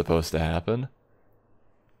 That's not supposed to happen.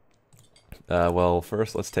 Well,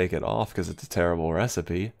 first let's take it off because it's a terrible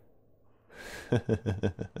recipe.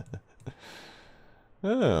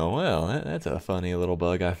 Oh, well, that's a funny little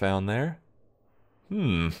bug I found there.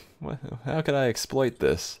 How could I exploit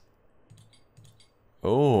this?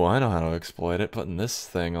 Oh, I know how to exploit it, putting this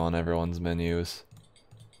thing on everyone's menus.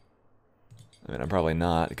 I mean, I'm probably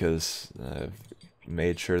not, because I've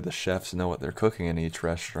made sure the chefs know what they're cooking in each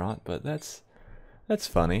restaurant, but that's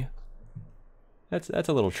funny. That's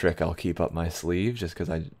a little trick I'll keep up my sleeve, just because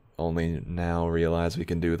I only now realize we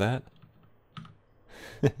can do that.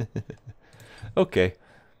 Okay,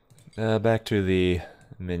 back to the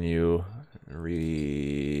menu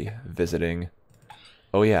revisiting.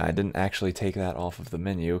 Oh yeah, I didn't actually take that off of the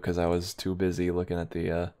menu because I was too busy looking at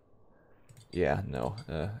the, yeah, no,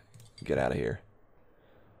 get out of here.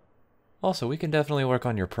 Also, we can definitely work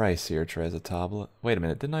on your price here, Trezza. Wait a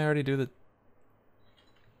minute, didn't I already do the...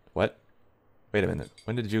 What? Wait a minute,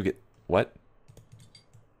 when did you get... What?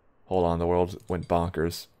 Hold on, the world went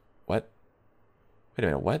bonkers. What? Wait a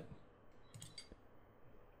minute, what?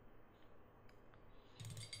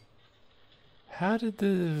 How did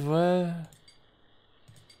the...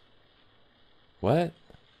 What?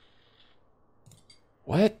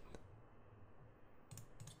 What?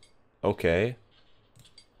 Okay.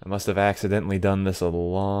 I must have accidentally done this a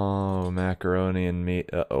long macaroni and meat.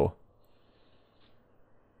 Uh-oh.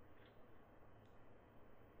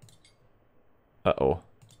 Uh-oh.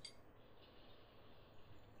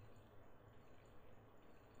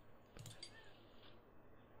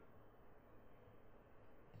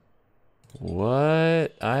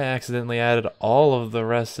 What? I accidentally added all of the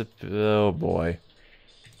recipe. Oh boy.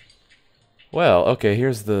 Well, okay,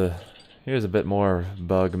 here's a bit more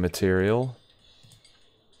bug material.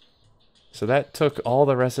 So that took all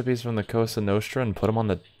the recipes from the Cosa Nostra and put them on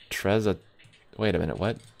the Trezza. Wait a minute,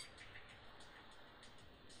 what?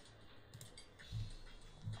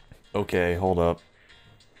 Okay, hold up.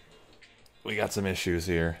 We got some issues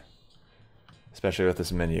here. Especially with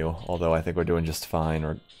this menu, although I think we're doing just fine.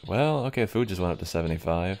 Or, well, okay, food just went up to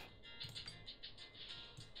 75.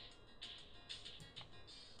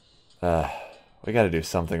 We gotta do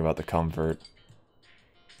something about the comfort.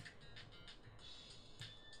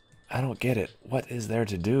 I don't get it. What is there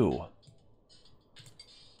to do?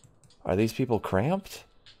 Are these people cramped?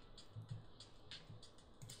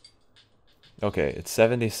 Okay, it's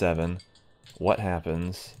 77. What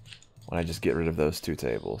happens when I just get rid of those two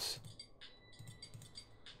tables?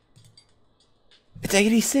 It's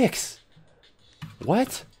 86!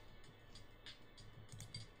 What?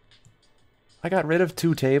 I got rid of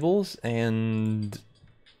two tables and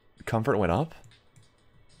comfort went up?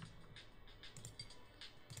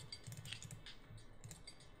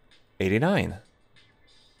 $89.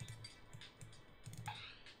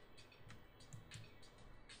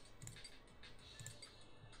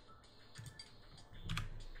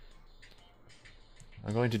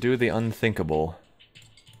 I'm going to do the unthinkable.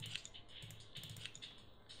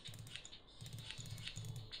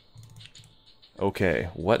 Okay,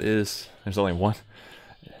 what is... There's only one...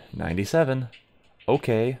 97.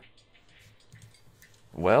 Okay.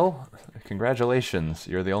 Well, congratulations.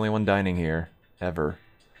 You're the only one dining here. Ever.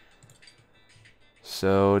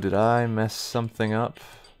 So, did I mess something up?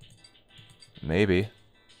 Maybe.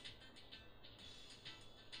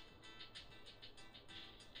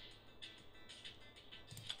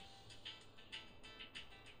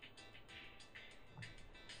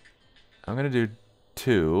 I'm gonna do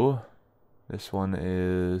 2. This one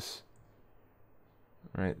is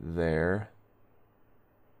right there.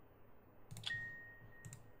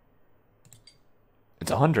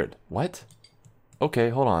 It's 100. What? Okay,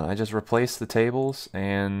 hold on. I just replaced the tables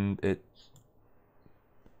and it...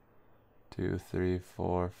 2, 3,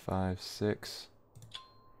 4, 5, 6.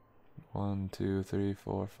 1, 2, 3,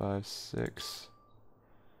 4, 5, 6.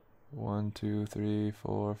 1, 2, 3,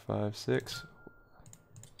 4, 5, 6.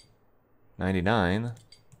 99.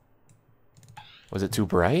 Was it too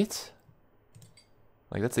bright?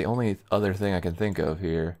 Like, that's the only other thing I can think of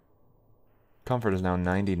here. Comfort is now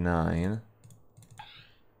 99.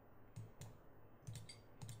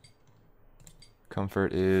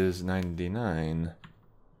 Comfort is 99.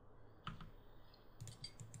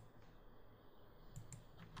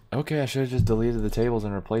 Okay, I should have just deleted the tables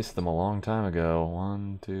and replaced them a long time ago.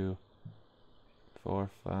 1, 2, 4,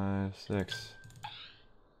 5, 6.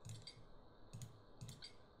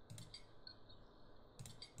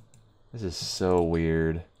 This is so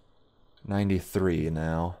weird. 93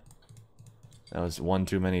 now. That was one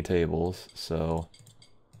too many tables, so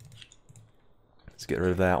let's get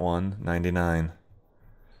rid of that one. 99.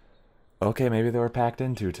 Okay, maybe they were packed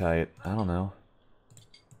in too tight. I don't know.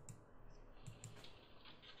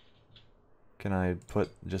 Can I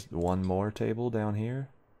put just one more table down here?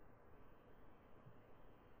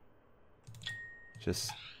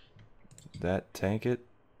 Just that, tank it.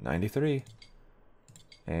 93.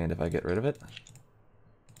 And if I get rid of it,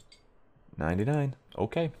 99.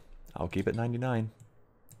 Okay, I'll keep it 99.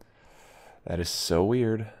 That is so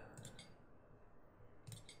weird.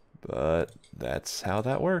 But that's how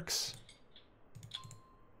that works.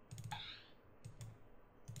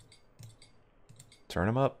 Turn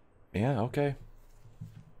them up. Yeah, okay.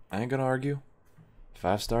 I ain't gonna argue.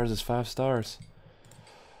 5 stars is 5 stars.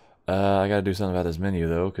 I gotta do something about this menu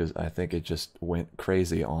though, because I think it just went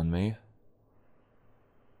crazy on me.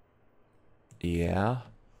 Yeah.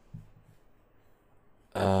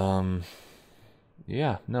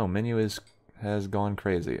 Yeah, no, menu has gone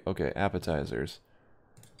crazy. Okay, appetizers.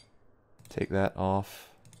 Take that off.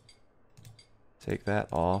 Take that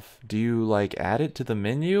off. Do you, like, add it to the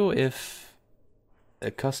menu if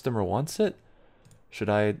a customer wants it? Should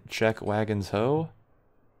I check Wagon's Hoe?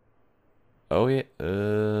 Oh, yeah,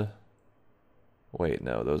 wait,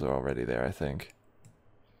 no, those are already there, I think.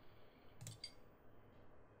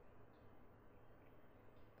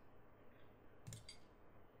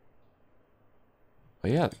 Oh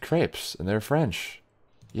yeah, crepes, and they're French.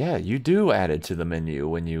 Yeah, you do add it to the menu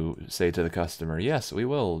when you say to the customer, yes, we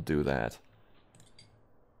will do that.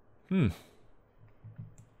 Oh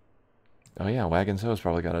yeah, Wagon's Ho's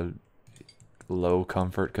probably got a low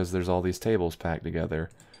comfort because there's all these tables packed together.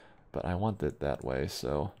 But I want it that way,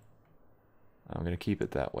 so I'm going to keep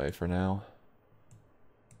it that way for now.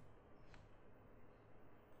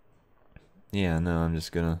 Yeah, no, I'm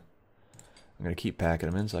gonna keep packing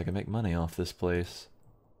them in so I can make money off this place.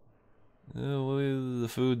 The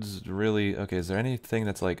food's really... Okay, is there anything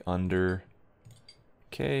that's like under...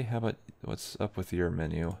 Okay, how about... What's up with your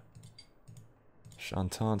menu?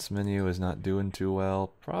 Chantan's menu is not doing too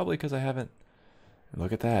well. Probably because I haven't...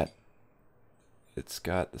 Look at that. It's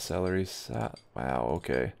got the celery... Wow,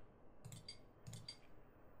 okay.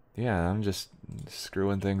 Yeah, I'm just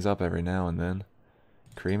screwing things up every now and then.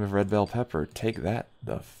 Cream of red bell pepper. Take that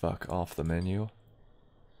the fuck off the menu.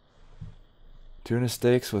 Tuna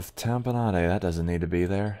steaks with tamponade. That doesn't need to be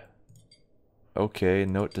there. Okay,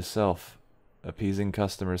 note to self. Appeasing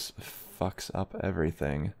customers fucks up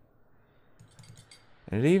everything.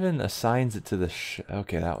 And it even assigns it to the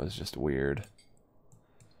okay, that was just weird.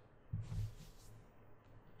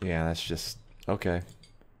 Yeah, that's just... Okay.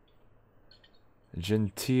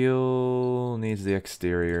 Gentile needs the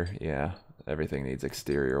exterior. Yeah, everything needs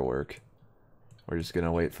exterior work. We're just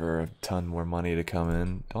gonna wait for a ton more money to come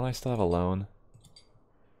in. Don't I still have a loan?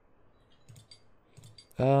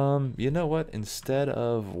 You know what? Instead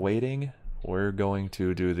of waiting, we're going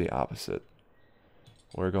to do the opposite.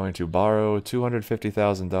 We're going to borrow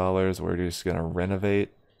 $250,000. We're just gonna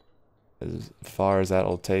renovate as far as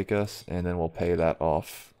that'll take us, and then we'll pay that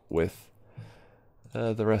off with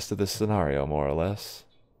the rest of this scenario, more or less.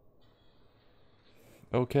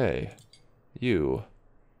 Okay. You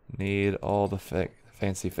need all the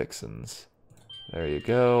fancy fixins'. There you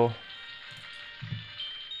go.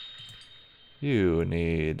 You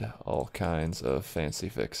need all kinds of fancy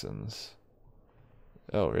fixins'.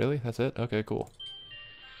 Oh, really? That's it? Okay, cool.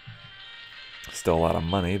 Still a lot of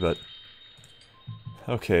money, but...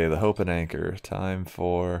 Okay, the Hope and Anchor. Time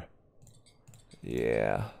for...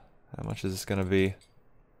 Yeah. How much is this gonna be?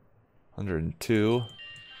 102%.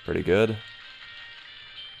 Pretty good.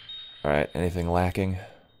 Alright, anything lacking?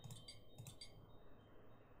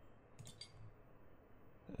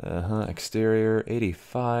 Exterior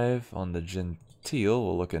 85 on the Gentile.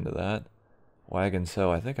 We'll look into that. Wagon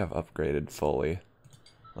so I think I've upgraded fully.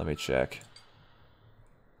 Let me check.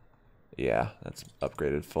 Yeah, that's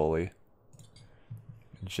upgraded fully.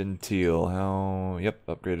 Gentile, how... Yep,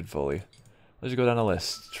 upgraded fully. Let's go down the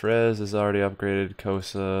list. Trez is already upgraded.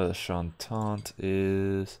 Cosa, Chantant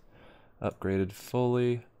is upgraded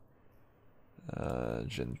fully.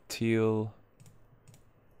 Gentile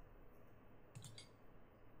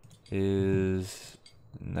is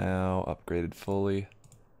now upgraded fully.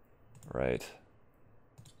 Right.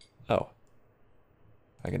 Oh.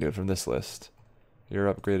 I can do it from this list.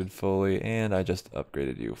 You're upgraded fully, and I just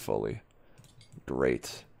upgraded you fully.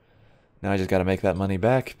 Great. Now I just gotta make that money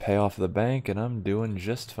back, pay off the bank, and I'm doing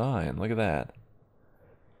just fine. Look at that.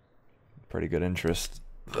 Pretty good interest,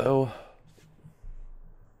 though.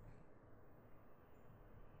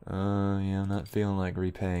 Yeah, I'm not feeling like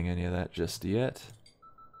repaying any of that just yet.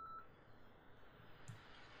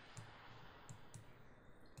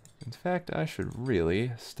 In fact, I should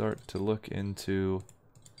really start to look into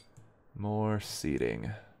more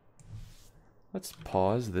seating. Let's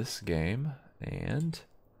pause this game, and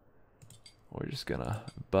we're just gonna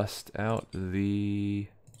bust out the,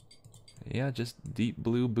 yeah, just deep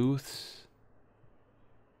blue booths.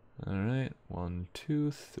 Alright, 1,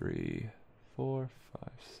 2, 3, 4, 5,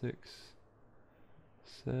 6,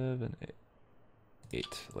 7, 8,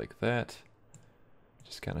 like that.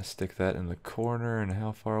 Just kind of stick that in the corner, and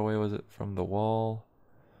how far away was it from the wall?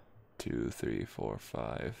 2, 3, 4,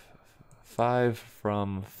 5. 5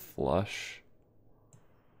 from flush.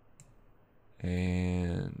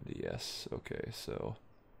 And yes, okay, so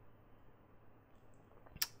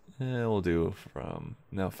we'll do from,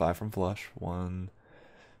 no, 5 from flush. 1,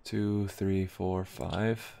 2, 3, 4,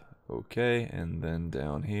 5. Okay, and then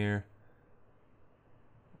down here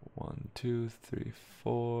 1, 2, 3,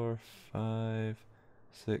 4, 5,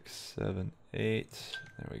 6, 7, 8.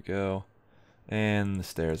 There we go. And the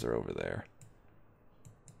stairs are over there.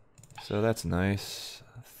 So that's nice.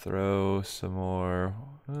 Throw some more.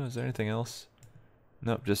 Oh, is there anything else?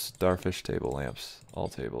 Nope, just starfish table lamps. All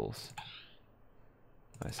tables.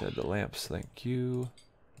 I said the lamps, thank you.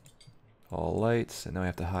 All lights, and now I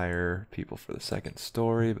have to hire people for the second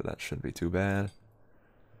story, but that shouldn't be too bad.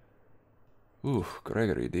 Ooh,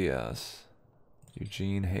 Gregory Diaz.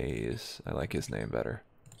 Eugene Hayes. I like his name better.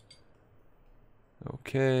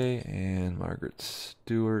 Okay, and Margaret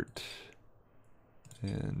Stewart.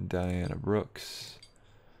 And Diana Brooks.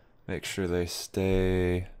 Make sure they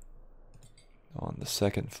stay on the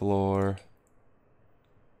second floor.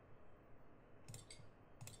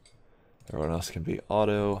 Everyone else can be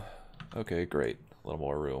auto. Okay, great. A little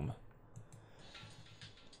more room.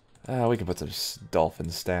 We can put some dolphin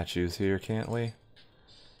statues here, can't we?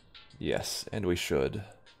 Yes, and we should.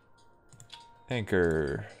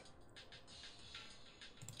 Anchor.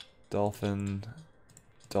 Dolphin.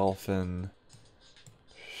 Dolphin.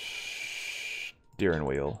 Steering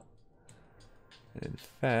wheel. In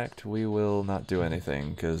fact, we will not do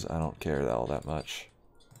anything because I don't care all that much.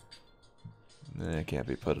 It can't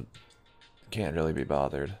be put. Can't really be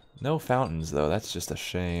bothered. No fountains though. That's just a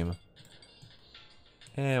shame.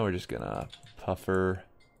 And we're just gonna puffer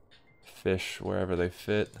fish wherever they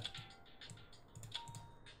fit.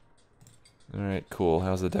 All right, cool.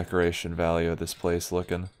 How's the decoration value of this place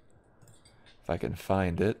looking? If I can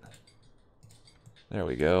find it. There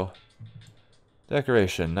we go.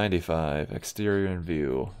 Decoration, 95. Exterior and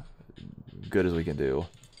view. Good as we can do.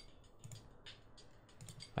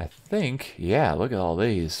 I think, yeah, look at all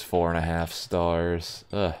these. 4.5 stars.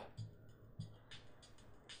 Ugh.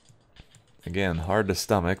 Again, hard to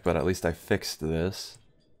stomach, but at least I fixed this.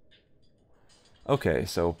 Okay,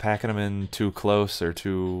 so packing them in too close or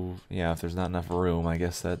too... Yeah, if there's not enough room, I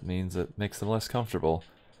guess that means it makes them less comfortable.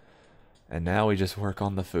 And now we just work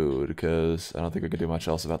on the food, because I don't think we could do much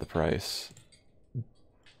else about the price.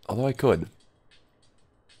 Although I could.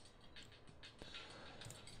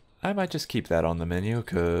 I might just keep that on the menu,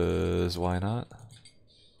 because why not?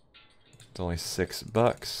 It's only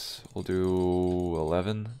 $6. We'll do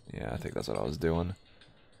 11. Yeah, I think that's what I was doing.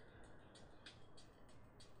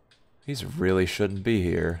 These really shouldn't be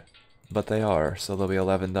here, but they are, so they'll be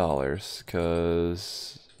 $11,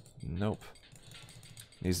 because... Nope.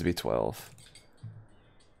 Needs to be 12.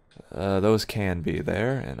 Those can be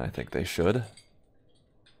there, and I think they should.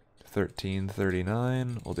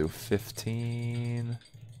 $13.39. We'll do 15.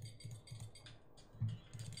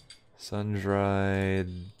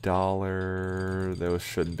 Sun-dried, dollar, those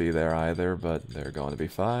shouldn't be there either, but they're going to be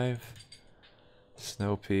 5.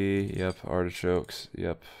 Snow pea, yep. Artichokes,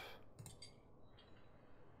 yep.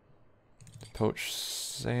 Poached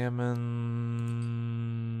salmon,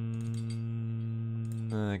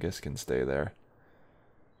 I guess can stay there.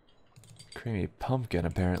 Creamy pumpkin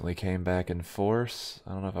apparently came back in force.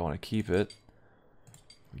 I don't know if I want to keep it.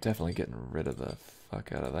 I'm definitely getting rid of the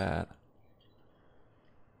fuck out of that.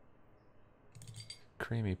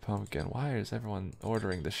 Creamy pumpkin. Why is everyone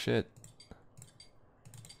ordering the shit?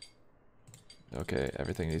 Okay,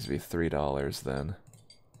 everything needs to be $3 then.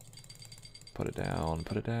 Put it down,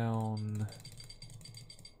 put it down.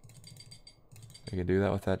 We can do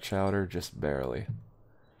that with that chowder, just barely.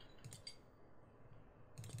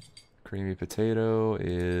 Creamy potato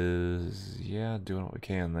is, yeah, doing what we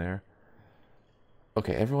can there.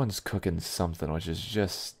 Okay, everyone's cooking something, which is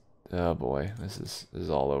just, oh boy, this is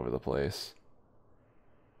all over the place.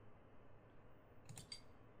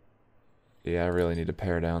 Yeah, I really need to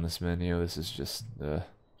pare down this menu. This is just,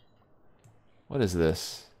 what is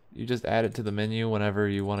this? You just add it to the menu whenever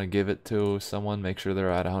you want to give it to someone, make sure they're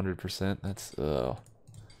at 100%.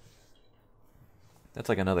 That's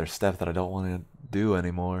like another step that I don't want to do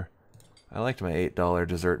anymore. I liked my $8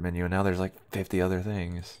 dessert menu, and now there's like 50 other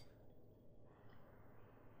things.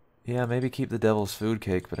 Yeah, maybe keep the devil's food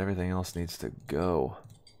cake, but everything else needs to go.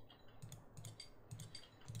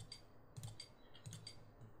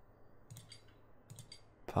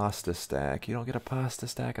 Pasta stack. You don't get a pasta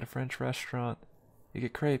stack at a French restaurant. You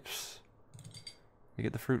get crepes. You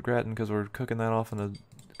get the fruit gratin because we're cooking that off in a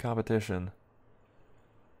competition.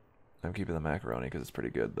 I'm keeping the macaroni because it's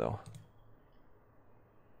pretty good, though.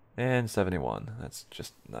 And 71. That's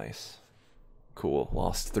just nice. Cool.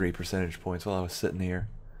 Lost 3 percentage points while I was sitting here.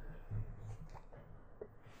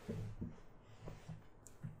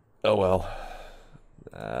 Oh well.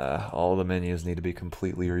 All the menus need to be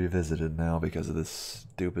completely revisited now because of this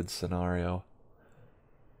stupid scenario.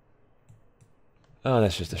 Oh,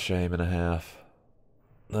 that's just a shame and a half.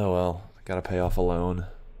 Oh well. Gotta pay off a loan.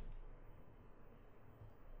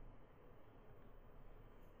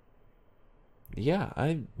 Yeah,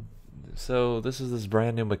 so this is this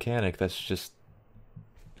brand new mechanic that's just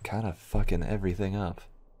kind of fucking everything up.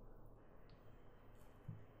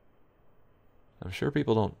 I'm sure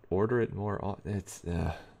people don't order it more. It's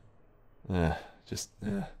just.